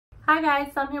Hi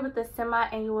guys, so I'm here with the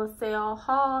semi-annual sale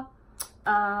haul.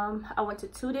 I went to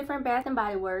 2 different Bath and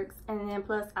Body Works, and then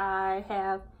plus I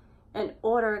have an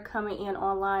order coming in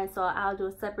online, so I'll do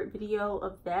a separate video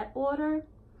of that order.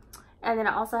 And then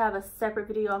I also have a separate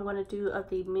video I'm going to do of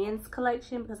the men's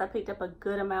collection because I picked up a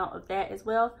good amount of that as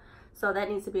well. So that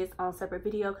needs to be its own separate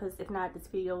video because if not, this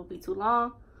video will be too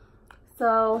long.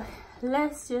 So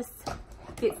let's just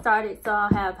get started. So I'll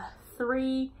have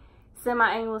 3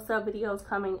 semi-annual sale videos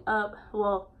coming up.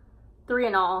 Well, 3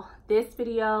 in all. This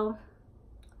video,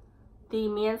 the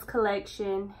men's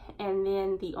collection, and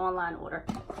then the online order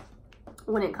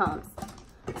when it comes.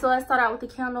 So let's start out with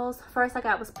the candles. First I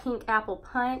got was Pink Apple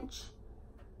Punch.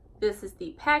 This is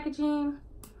the packaging,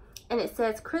 and it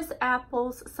says crisp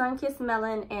apples, sun-kissed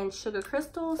melon, and sugar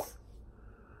crystals.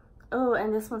 Oh,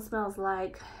 and this one smells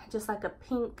like just like a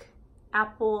pink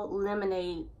apple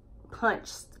lemonade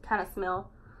punch kind of smell.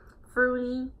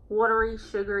 Fruity, watery,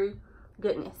 sugary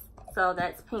goodness. So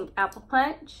that's Pink Apple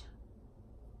Punch.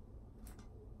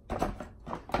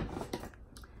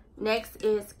 Next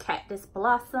is Cactus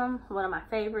Blossom, one of my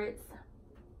favorites.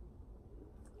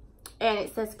 And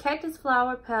it says cactus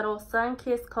flower petal,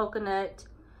 sun-kissed coconut,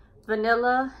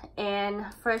 vanilla, and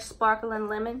fresh sparkling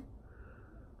lemon.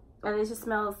 And it just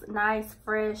smells nice,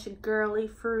 fresh, girly,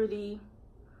 fruity.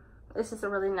 It's just a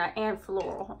really nice, and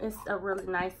floral. It's a really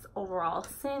nice overall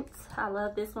scent. I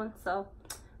love this one, so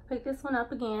I picked this one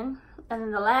up again. And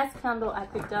then the last candle I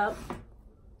picked up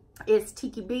is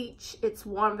Tiki Beach. It's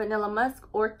warm vanilla musk,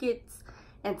 orchids,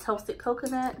 and toasted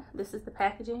coconut. This is the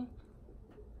packaging.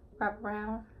 Wrap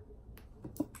around.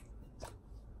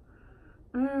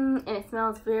 And it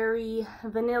smells very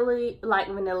vanilla, like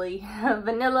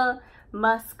vanilla,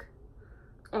 musk,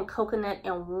 and coconut,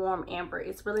 and warm amber.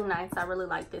 It's really nice. I really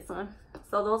like this one.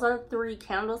 So those are the 3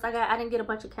 candles I got. I didn't get a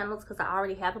bunch of candles because I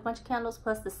already have a bunch of candles,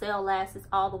 plus the sale lasts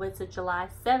all the way to July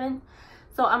 7th.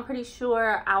 So I'm pretty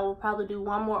sure I will probably do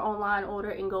one more online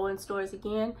order and go in stores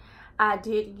again. I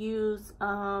did use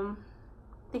I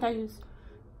think I used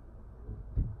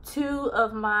 2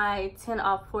 of my 10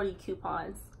 off 40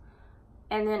 coupons,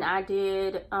 and then I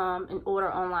did an order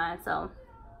online. So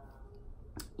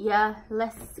yeah,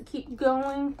 let's keep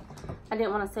going. I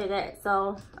didn't want to say that,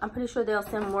 so I'm pretty sure they'll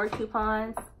send more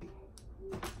coupons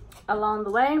along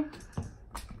the way.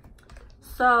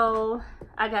 So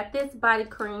I got this body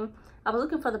cream. I was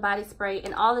looking for the body spray,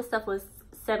 and all this stuff was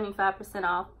 75%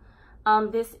 off.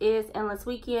 This is Endless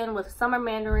Weekend with Summer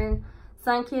Mandarin,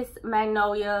 Sun-Kissed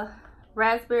Magnolia,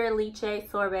 Raspberry Lychee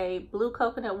Sorbet, Blue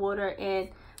Coconut Water, and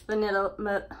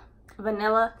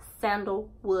Vanilla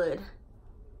Sandalwood.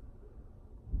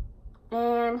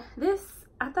 And this,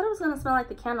 I thought it was going to smell like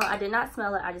the candle. I did not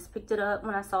smell it. I just picked it up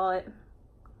when I saw it.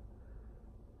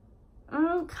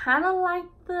 Kind of like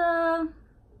the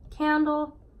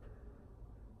candle,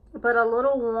 but a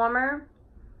little warmer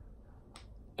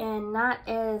and not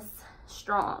as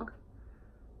strong.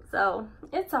 So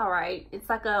it's all right. It's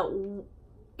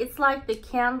like the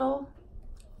candle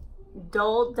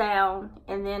dulled down,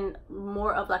 and then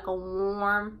more of like a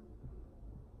warm,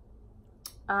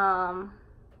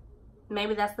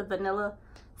 maybe that's the vanilla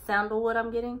sandalwood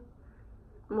I'm getting.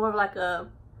 More of like a,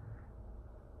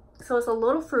 so it's a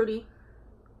little fruity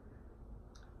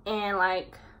and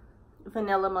like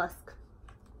vanilla musk.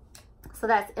 So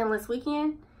that's Endless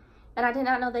Weekend. And I did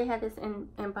not know they had this in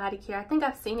body care. I think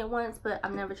I've seen it once, but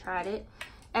I've never tried it.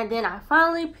 And then I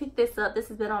finally picked this up. This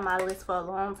has been on my list for a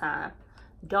long time.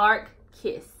 Dark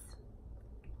Kiss.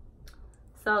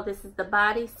 So this is the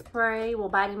body spray, well,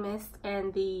 body mist,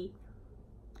 and the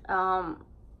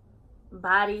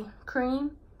body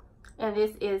cream. And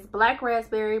this is black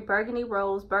raspberry, burgundy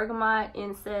rose, bergamot,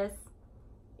 incense,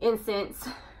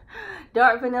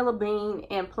 dark vanilla bean,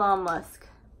 and plum musk.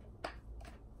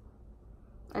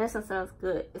 And this one smells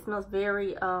good. It smells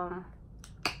very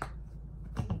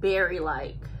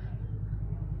berry-like.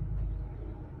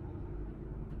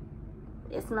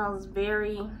 It smells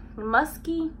very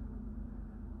musky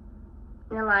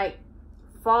and like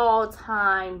fall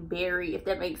time berry, if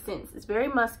that makes sense. It's very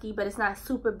musky, but it's not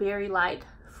super berry-like,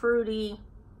 fruity,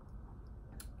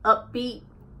 upbeat.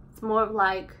 It's more of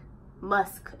like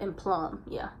musk and plum.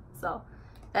 Yeah, so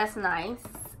that's nice.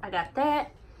 I got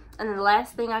that. And then the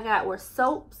last thing I got were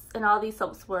soaps, and all these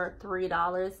soaps were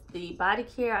 $3. The body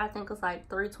care I think was like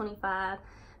 $3.25.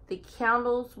 The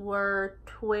candles were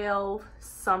 $12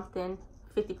 something,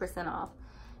 50% off.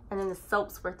 And then the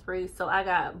soaps were $3. So I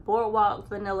got Boardwalk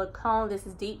Vanilla Cone. This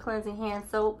is deep cleansing hand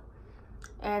soap,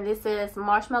 and this says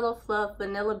marshmallow fluff,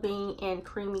 vanilla bean, and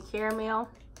creamy caramel.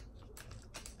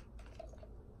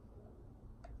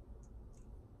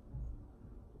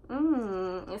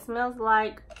 It smells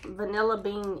like vanilla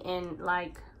bean and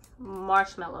like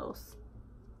marshmallows.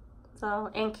 So,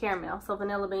 and caramel. So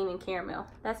vanilla bean and caramel.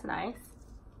 That's nice.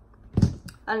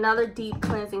 Another deep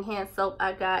cleansing hand soap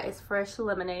I got is Fresh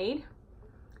Lemonade.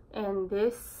 And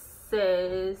this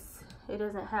says, it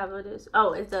doesn't have it is,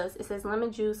 oh, it does. It says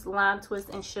lemon juice, lime twist,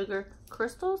 and sugar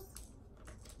crystals.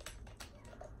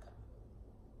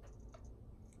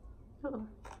 Ooh.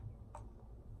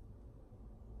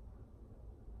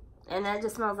 And that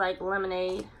just smells like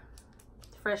lemonade,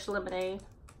 fresh lemonade.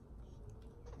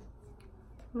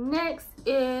 Next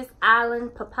is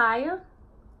Island Papaya.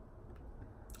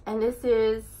 And this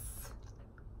is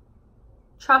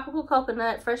tropical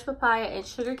coconut, fresh papaya, and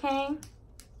sugar cane.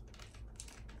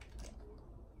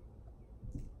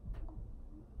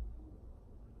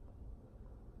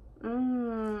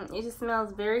 It just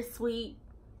smells very sweet,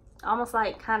 almost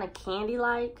like kind of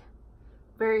candy-like.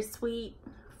 Very sweet,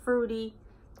 fruity,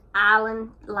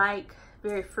 island-like,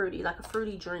 very fruity, like a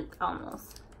fruity drink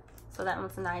almost. So that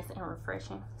one's nice and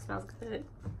refreshing. Smells good.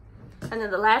 And then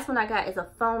the last one I got is a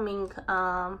foaming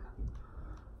hand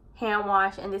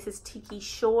wash, and this is Tiki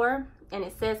Shore, and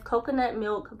it says coconut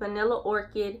milk, vanilla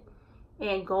orchid,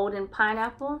 and golden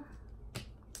pineapple.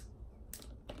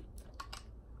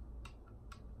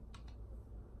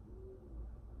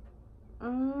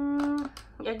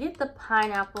 I get the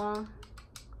pineapple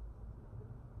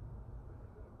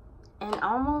and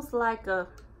almost like a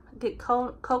get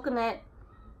coconut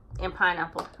and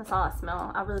pineapple. That's all I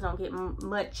smell. I really don't get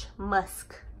much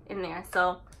musk in there.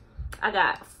 So I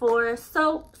got 4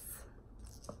 soaps.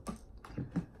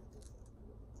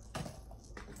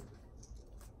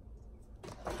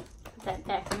 Put that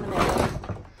back in the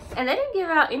middle. And they didn't give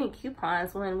out any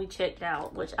coupons when we checked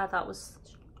out, which I thought was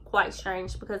quite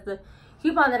strange, because the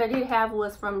coupon that I did have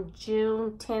was from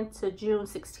June 10th to June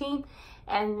 16th.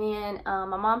 And then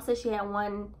my mom said she had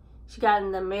one she got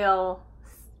in the mail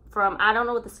from, I don't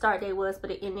know what the start date was, but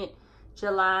it ended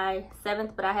July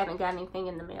 7th, but I haven't got anything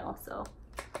in the mail. So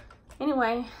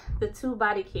anyway, the 2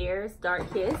 body cares,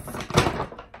 Dark Kiss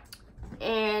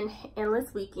and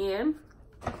Endless Weekend,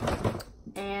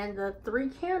 and the 3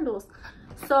 candles.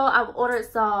 So I've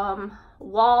ordered some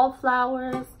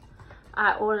wallflowers.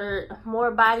 I ordered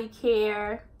more body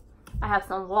care. I have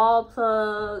some wall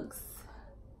plugs.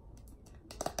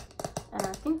 And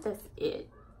I think that's it.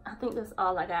 I think that's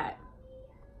all I got.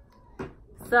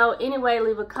 So anyway,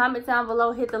 leave a comment down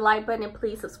below, hit the like button, and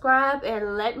please subscribe.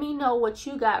 And let me know what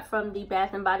you got from the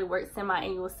Bath & Body Works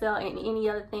semi-annual sale, and any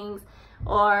other things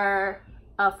or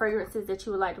fragrances that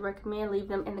you would like to recommend. Leave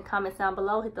them in the comments down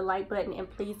below. Hit the like button, and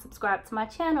please subscribe to my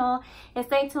channel. And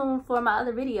stay tuned for my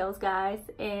other videos, guys.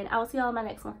 And I will see y'all in my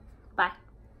next one.